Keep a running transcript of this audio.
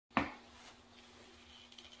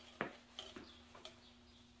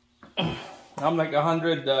I'm like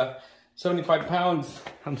 175 pounds.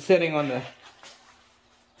 I'm sitting on the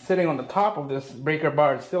top of this breaker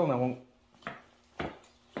bar still, and I won't.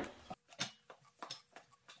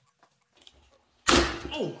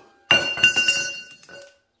 Oh.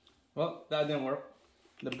 Well, that didn't work.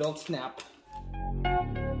 The belt snapped.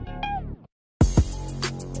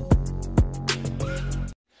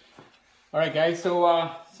 Alright guys, so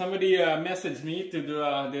somebody messaged me to do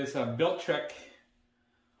this belt trick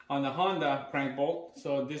on the Honda crank bolt.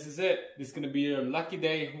 So this is it. This is going to be a lucky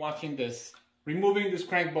day watching this. Removing this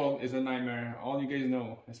crank bolt is a nightmare. All you guys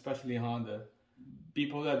know, especially Honda.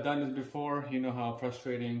 People that have done this before, you know how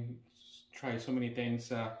frustrating. Try so many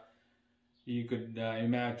things. You could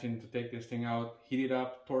imagine to take this thing out, heat it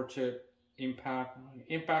up, torch it, impact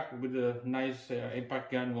with a nice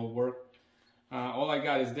impact gun will work. All I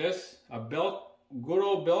got is this, a belt, good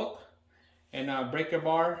old belt, and a breaker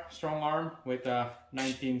bar, strong arm with a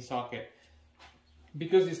 19 socket.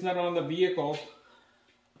 Because it's not on the vehicle,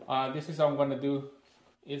 this is how I'm gonna do.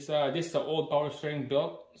 It's this is the old power steering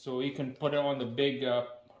belt, so you can put it on the big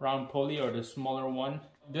round pulley or the smaller one.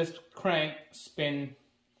 This crank spin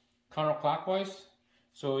counterclockwise,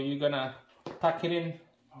 so you're gonna tuck it in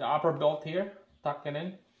the upper belt here, tuck it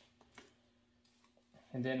in,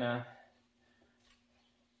 and then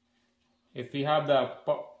if you have the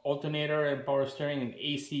alternator and power steering and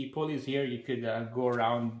AC pulleys here, you could go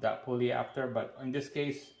around that pulley after, but in this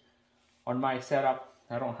case, on my setup,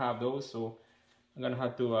 I don't have those, so I'm gonna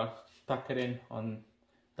have to tuck it in on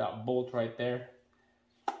that bolt right there.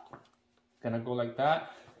 Gonna go like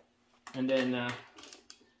that, and then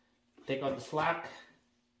take out the slack.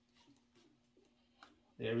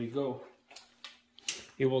 There we go.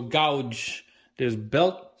 It will gouge this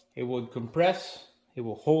belt, it will compress, it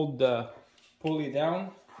will hold the pulley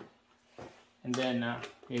down, and then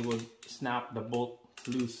it will snap the bolt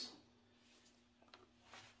loose.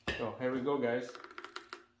 So here we go, guys.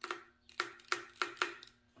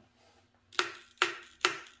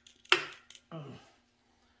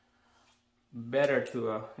 Better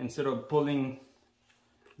to instead of pulling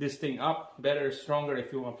this thing up, better, stronger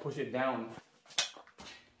if you want to push it down.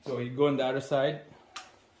 So you go on the other side,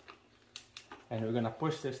 and we're gonna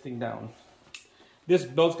push this thing down. This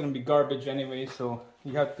belt's gonna be garbage anyway, so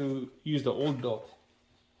you have to use the old belt.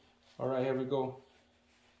 Alright, here we go.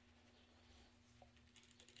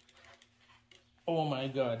 Oh my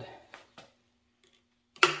god.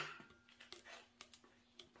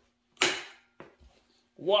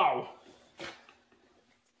 Wow.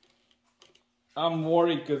 I'm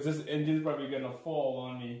worried because this engine's probably gonna fall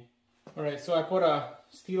on me. Alright, so I put a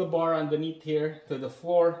steel bar underneath here to the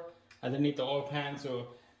floor, underneath the oil pan, so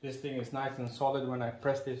this thing is nice and solid when I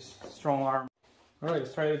press this strong arm. Alright,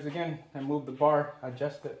 let's try this again. I move the bar,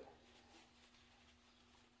 adjust it.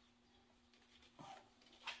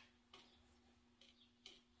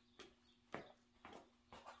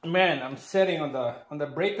 Man, I'm sitting on the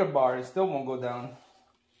breaker bar, it still won't go down.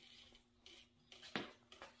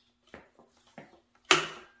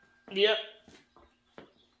 Yep.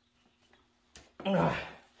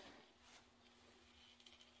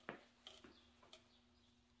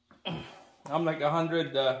 I'm like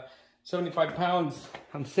 175 pounds.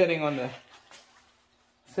 I'm sitting on the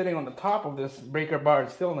top of this breaker bar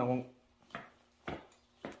still, and I won't.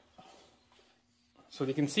 So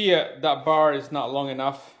you can see that bar is not long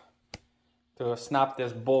enough to snap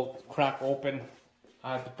this bolt crack open.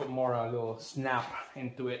 I have to put more little snap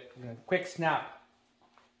into it. Quick snap.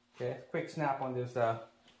 Okay, quick snap on this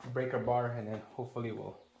breaker bar, and then hopefully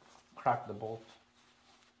we'll crack the bolt.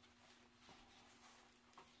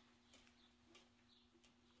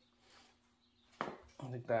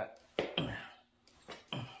 Like that.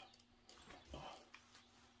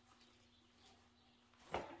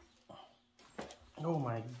 Oh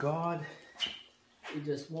my god, it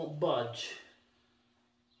just won't budge.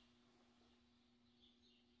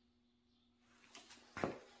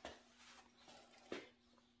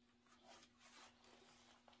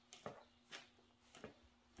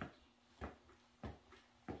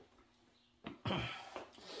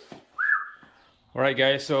 Alright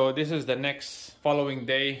guys, so this is the next following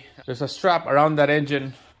day. There's a strap around that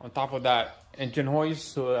engine on top of that engine hoist,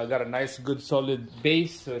 so I got a nice good solid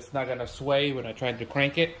base so it's not gonna sway when I try to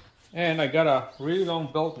crank it. And I got a really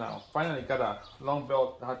long belt now. Finally got a long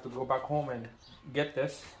belt. I had to go back home and get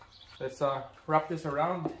this. Let's wrap this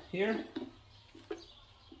around here.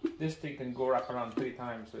 This thing can go wrap around 3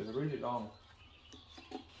 times, so it's really long.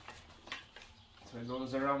 So it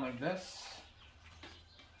goes around like this.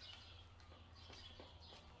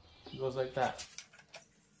 It goes like that.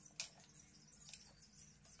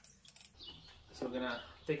 So we're gonna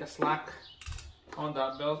take a slack on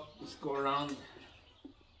that belt. Just go around.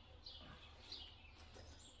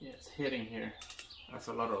 Yeah, it's hitting here. That's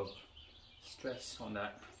a lot of stress on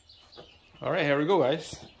that. All right, here we go,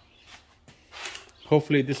 guys.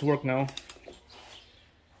 Hopefully this works now.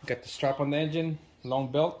 Got the strap on the engine,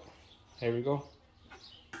 long belt. Here we go.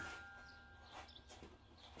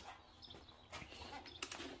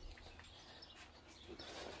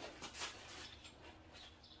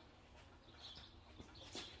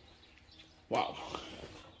 Wow.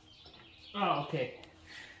 Oh, okay.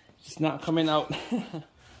 It's not coming out.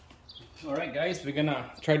 All right, guys, we're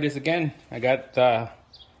gonna try this again. I got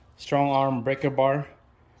strong arm breaker bar,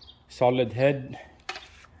 solid head.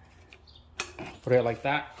 Put it like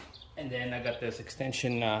that, and then I got this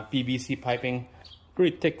extension PVC piping,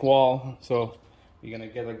 pretty thick wall, so you're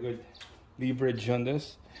gonna get a good leverage on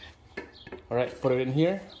this. All right, put it in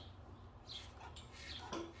here.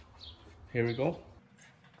 Here we go.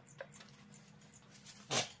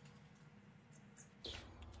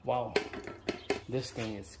 Wow, this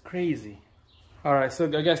thing is crazy. All right, so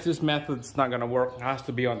I guess this method's not gonna work. It has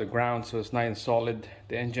to be on the ground, so it's nice and solid,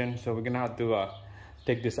 the engine. So we're gonna have to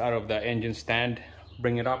take this out of the engine stand,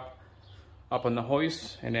 bring it up on the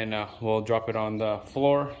hoist, and then we'll drop it on the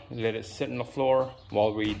floor and let it sit on the floor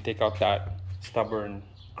while we take out that stubborn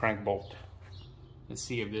crank bolt. Let's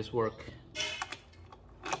see if this works.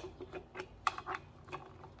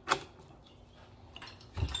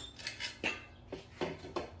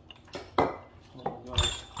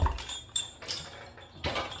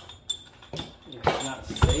 It's not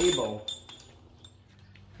stable.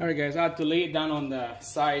 Alright guys, I have to lay it down on the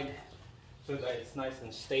side so that it's nice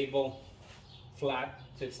and stable, flat,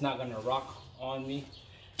 so it's not gonna rock on me.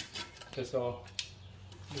 So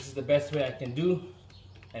this is the best way I can do,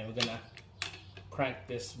 and we're gonna crank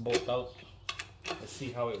this bolt out. Let's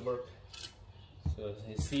see how it works. So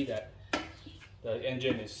you see that the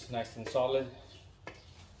engine is nice and solid.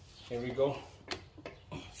 Here we go.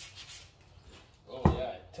 Oh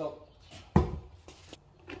yeah, it tilts.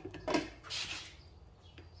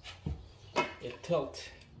 It tilts.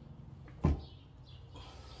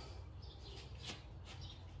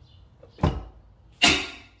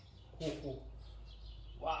 Ooh.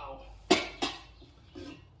 Wow.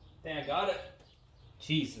 Dang, I got it.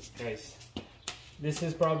 Jesus Christ. This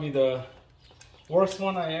is probably the worst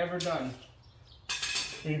one I ever done.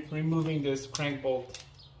 Removing this crank bolt.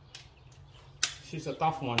 She's a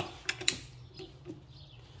tough one.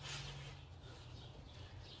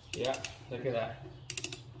 Yeah, look at that.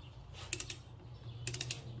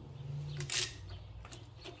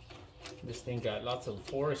 This thing got lots of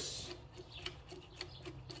force.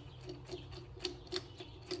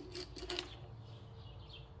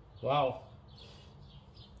 Wow.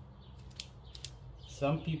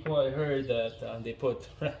 Some people I heard that they put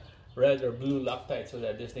red or blue Loctite so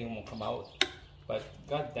that this thing won't come out. But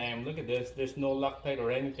goddamn, look at this. There's no Loctite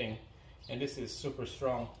or anything. And this is super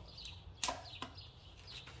strong.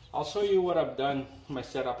 I'll show you what I've done, my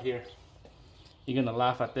setup here. You're gonna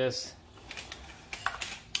laugh at this.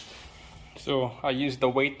 So I use the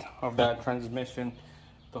weight of that transmission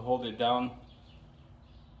to hold it down,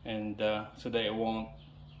 and so that it won't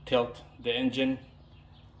tilt the engine.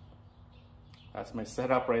 That's my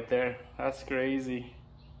setup right there. That's crazy.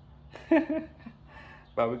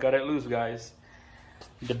 But we got it loose, guys.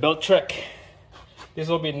 The belt trick. This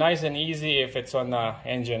will be nice and easy if it's on the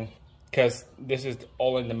engine, because this is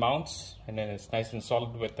all in the mounts, and then it's nice and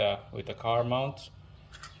solid with the car mount.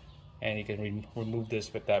 And you can remove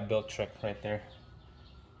this with that belt trick right there.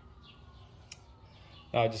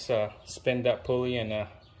 Now just spin that pulley, and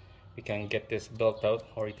we can get this belt out,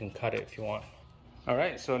 or you can cut it if you want. All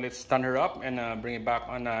right, so let's stand her up and bring it back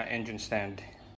on the engine stand.